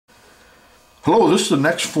Hello, this is the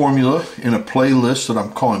next formula in a playlist that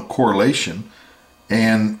I'm calling correlation,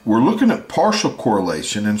 and we're looking at partial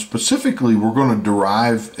correlation, and specifically we're going to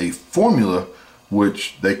derive a formula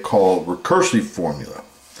which they call recursive formula.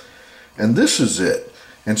 And this is it.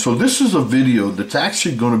 And so this is a video that's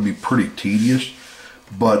actually going to be pretty tedious,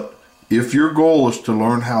 but if your goal is to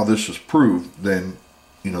learn how this is proved, then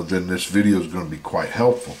this video is going to be quite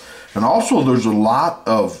helpful. And also there's a lot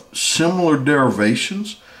of similar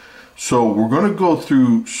derivations. So we're going to go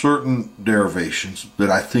through certain derivations that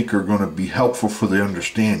I think are going to be helpful for the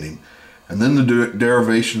understanding. And then the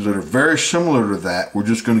derivations that are very similar to that, we're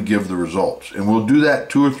just going to give the results. And we'll do that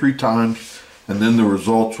 2 or 3 times, and then the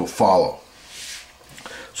results will follow.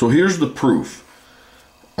 So here's the proof.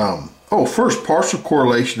 First, partial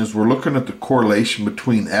correlation is we're looking at the correlation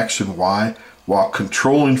between x and y while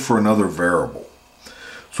controlling for another variable.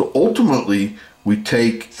 So ultimately, we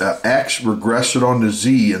take x, regress it onto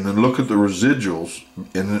z, and then look at the residuals,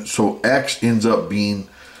 and so x ends up being,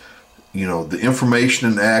 the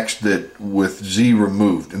information in x that with z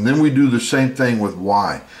removed. And then we do the same thing with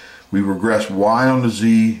y. We regress y onto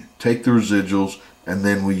z, take the residuals, and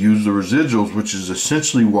then we use the residuals, which is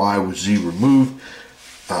essentially y with z removed,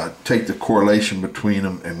 take the correlation between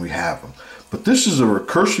them, and we have them. But this is a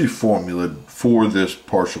recursive formula for this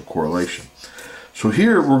partial correlation. So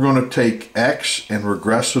here we're going to take x and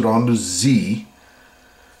regress it onto z,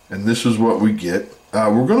 and this is what we get.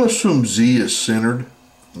 We're going to assume z is centered,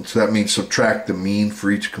 and so that means subtract the mean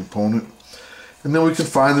for each component. And then we can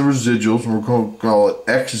find the residuals, and we're going to call it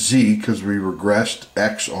xz because we regressed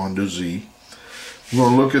x onto z. We're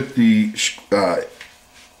going to look at the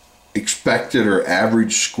expected or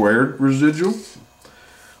average squared residual,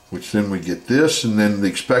 which then we get this, and then the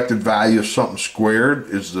expected value of something squared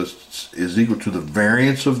is equal to the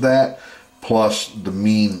variance of that plus the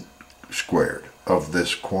mean squared of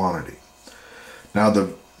this quantity. Now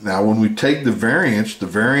when we take the variance,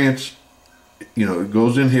 it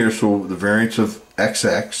goes in here, so the variance of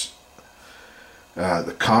xx,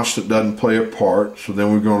 the constant doesn't play a part, so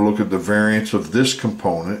then we're going to look at the variance of this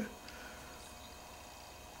component,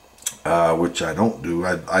 which I don't do.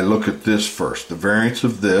 I look at this first. The variance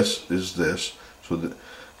of this is this. So that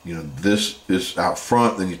this is out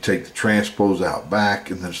front, then you take the transpose out back,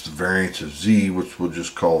 and then it's the variance of z, which we'll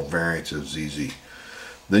just call variance of zz.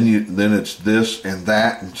 Then it's this and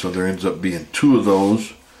that, and so there ends up being 2 of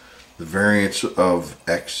those. The variance of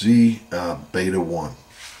xz, beta 1.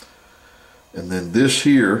 And then this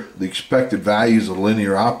here, the expected value is a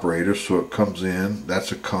linear operator, so it comes in,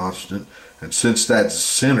 that's a constant. And since that's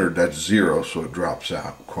centered, that's 0, so it drops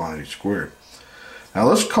out, quantity squared. Now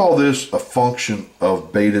let's call this a function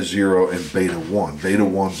of beta 0 and beta 1. Beta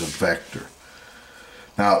 1's a vector.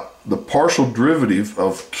 Now, the partial derivative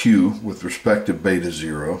of q with respect to beta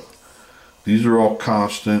 0, these are all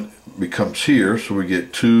constant, becomes here, so we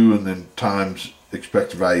get 2 and then times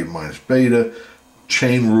expected value minus beta,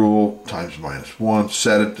 chain rule times minus 1,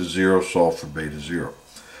 set it to 0, solve for beta 0.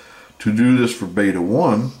 To do this for beta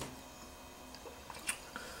 1,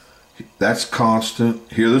 that's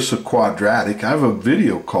constant. Here, this is a quadratic. I have a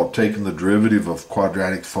video called Taking the Derivative of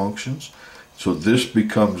Quadratic Functions. So this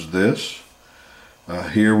becomes this.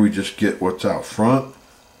 Here we just get what's out front.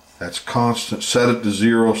 That's constant. Set it to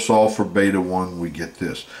 0, solve for beta 1, we get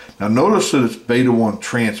this. Now notice that it's beta 1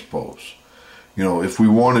 transpose. If we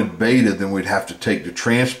wanted beta, then we'd have to take the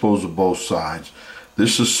transpose of both sides.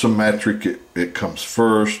 This is symmetric. It comes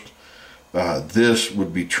first. This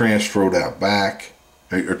would be transferred out back,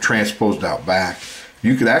 or transposed out back.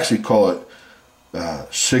 You could actually call it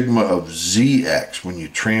sigma of zx when you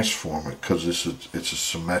transform it, because it's a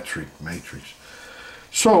symmetric matrix.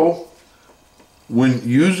 So when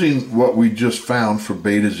using what we just found for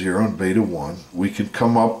beta 0 and beta 1, we can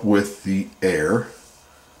come up with the error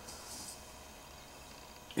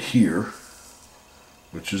here,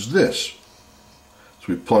 which is this. So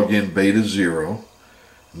we plug in beta 0,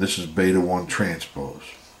 and this is beta 1 transpose.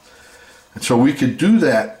 And so we could do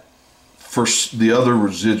that for the other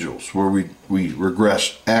residuals, where we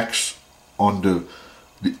regress x onto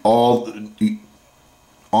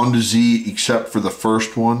onto z except for the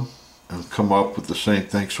first one, and come up with the same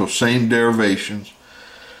thing. So same derivations.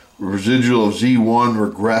 Residual of z1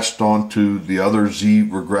 regressed onto the other z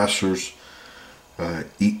regressors,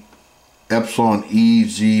 epsilon e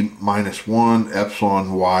z minus 1,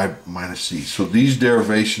 epsilon y minus z. So these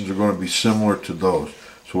derivations are going to be similar to those.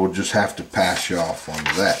 So we'll just have to pass you off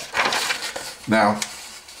onto that. Now,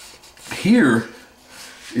 here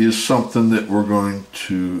is something that we're going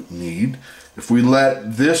to need. If we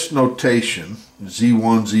let this notation,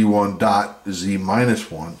 z1 dot z minus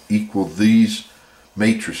 1, equal these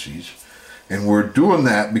matrices, And we're doing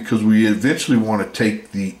that because we eventually want to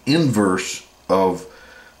take the inverse of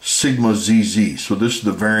sigma ZZ. So this is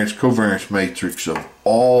the variance covariance matrix of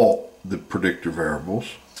all the predictor variables.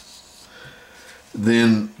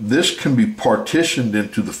 Then this can be partitioned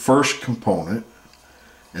into the first component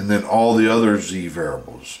and then all the other Z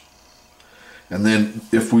variables. And then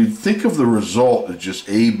if we think of the result as just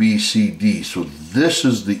A, B, C, D, so this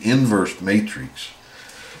is the inverse matrix.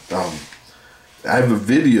 I have a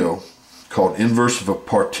video called Inverse of a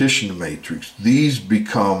Partitioned Matrix. These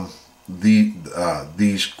become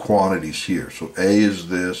these quantities here. So A is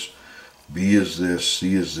this, B is this,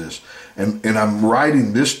 C is this. And I'm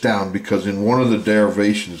writing this down because in one of the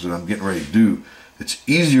derivations that I'm getting ready to do, it's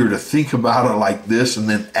easier to think about it like this and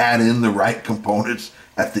then add in the right components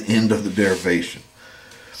at the end of the derivation.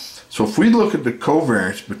 So if we look at the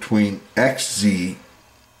covariance between xz,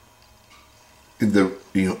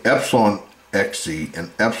 epsilon xz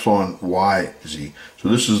and epsilon yz, so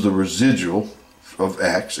this is the residual of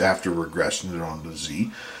x after regressing it onto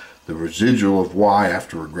z, the residual of y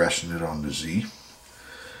after regressing it onto z,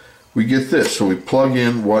 we get this. So we plug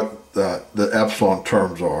in what the epsilon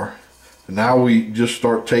terms are, and now we just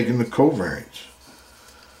start taking the covariance.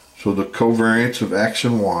 So the covariance of x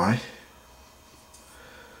and y,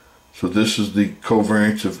 so this is the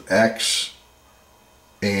covariance of x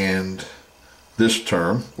and this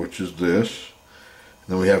term, which is this.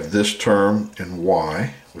 And then we have this term in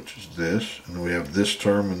y, which is this. And then we have this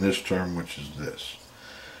term and this term, which is this.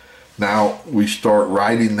 Now we start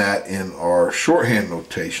writing that in our shorthand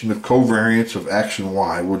notation. The covariance of x and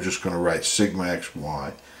y, we're just going to write sigma x,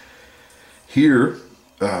 y. Here,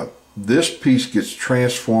 this piece gets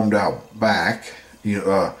transformed out back.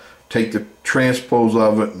 Take the transpose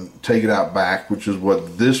of it and take it out back, which is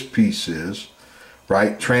what this piece is,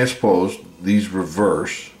 right? Transpose, these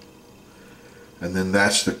reverse. And then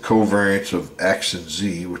that's the covariance of x and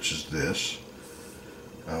z, which is this.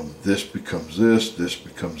 This becomes this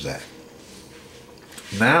becomes that.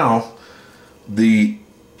 Now, the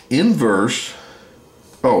inverse,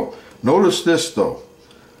 notice this though.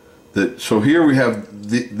 So here we have,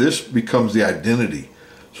 this becomes the identity.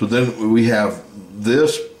 So then we have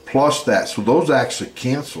this plus that. So those actually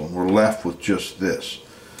cancel and we're left with just this,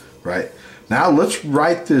 right? Now let's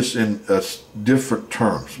write this in different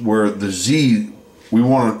terms where the z, we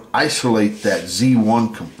want to isolate that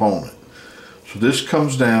z1 component. So this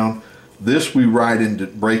comes down, this we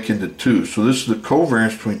break into two. So this is the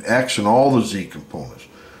covariance between x and all the z components.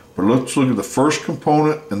 But let's look at the first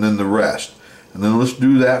component and then the rest. And then let's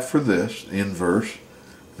do that for this, inverse,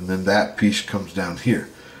 and then that piece comes down here.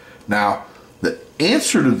 Now, the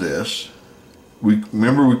answer to this,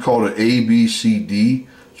 remember we called it A, B, C, D.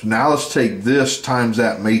 So now let's take this times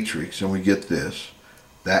that matrix and we get this.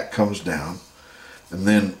 That comes down. And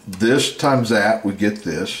then this times that, we get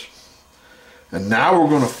this. And now we're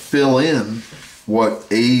going to fill in what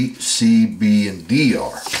A, C, B, and D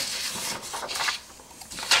are.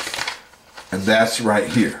 And that's right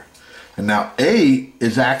here. And now A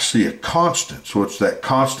is actually a constant. So it's that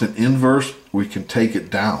constant inverse. We can take it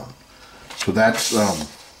down. So that's,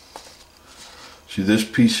 see this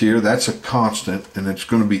piece here, that's a constant, and it's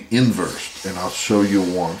going to be inversed. And I'll show you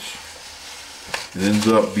once. It ends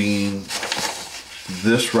up being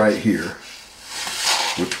this right here,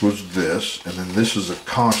 which was this, and then this is a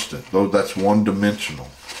constant, though that's one dimensional.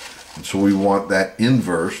 And so we want that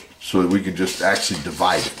inverse so that we can just actually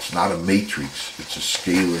divide it. It's not a matrix, it's a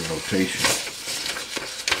scalar notation.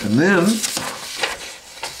 And then,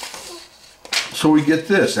 so we get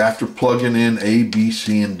this after plugging in A, B,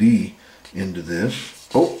 C, and D into this.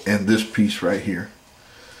 Oh, and this piece right here.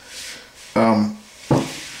 Now,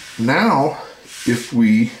 if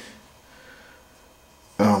we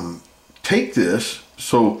take this,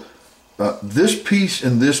 so this piece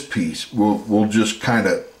and this piece will just kind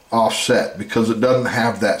of offset because it doesn't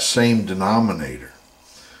have that same denominator.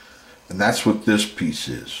 And that's what this piece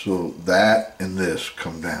is. So that and this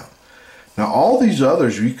come down. Now all these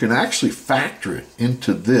others, you can actually factor it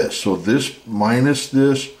into this. So this minus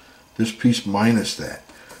this piece minus that,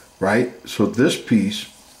 right? So this piece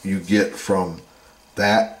you get from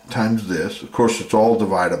that times this. Of course, it's all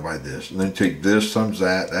divided by this. And then take this times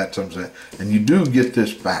that times that. And you do get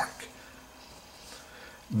this back.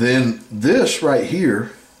 Then this right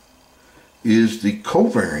here is the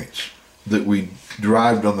covariance that we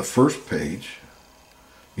derived on the first page.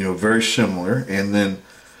 Very similar. And then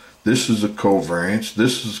this is a covariance,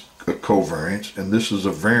 this is a covariance, and this is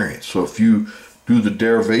a variance. So if you do the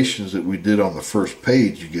derivations that we did on the first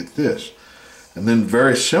page, you get this. And then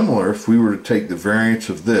very similar, if we were to take the variance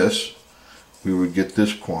of this, we would get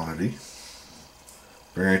this quantity.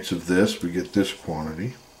 variance of this, we get this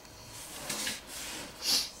quantity.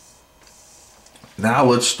 Now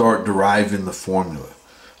let's start deriving the formula.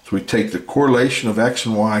 So we take the correlation of x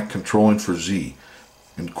and y controlling for z.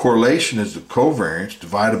 And correlation is the covariance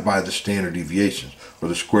divided by the standard deviations, or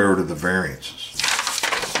the square root of the variances.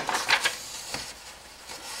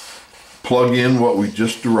 Plug in what we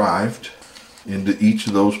just derived into each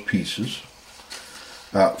of those pieces.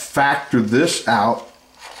 Factor this out,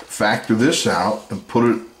 and put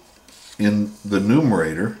it in the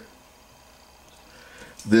numerator.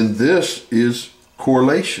 Then this is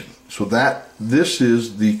correlation. So that this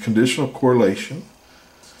is the conditional correlation,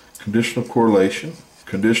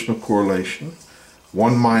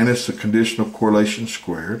 1 minus the conditional correlation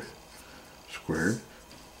squared,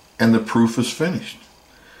 and the proof is finished.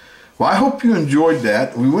 Well, I hope you enjoyed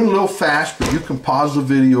that. We went a little fast, but you can pause the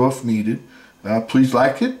video if needed. Please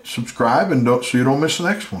like it, subscribe, and so you don't miss the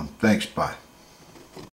next one. Thanks, bye.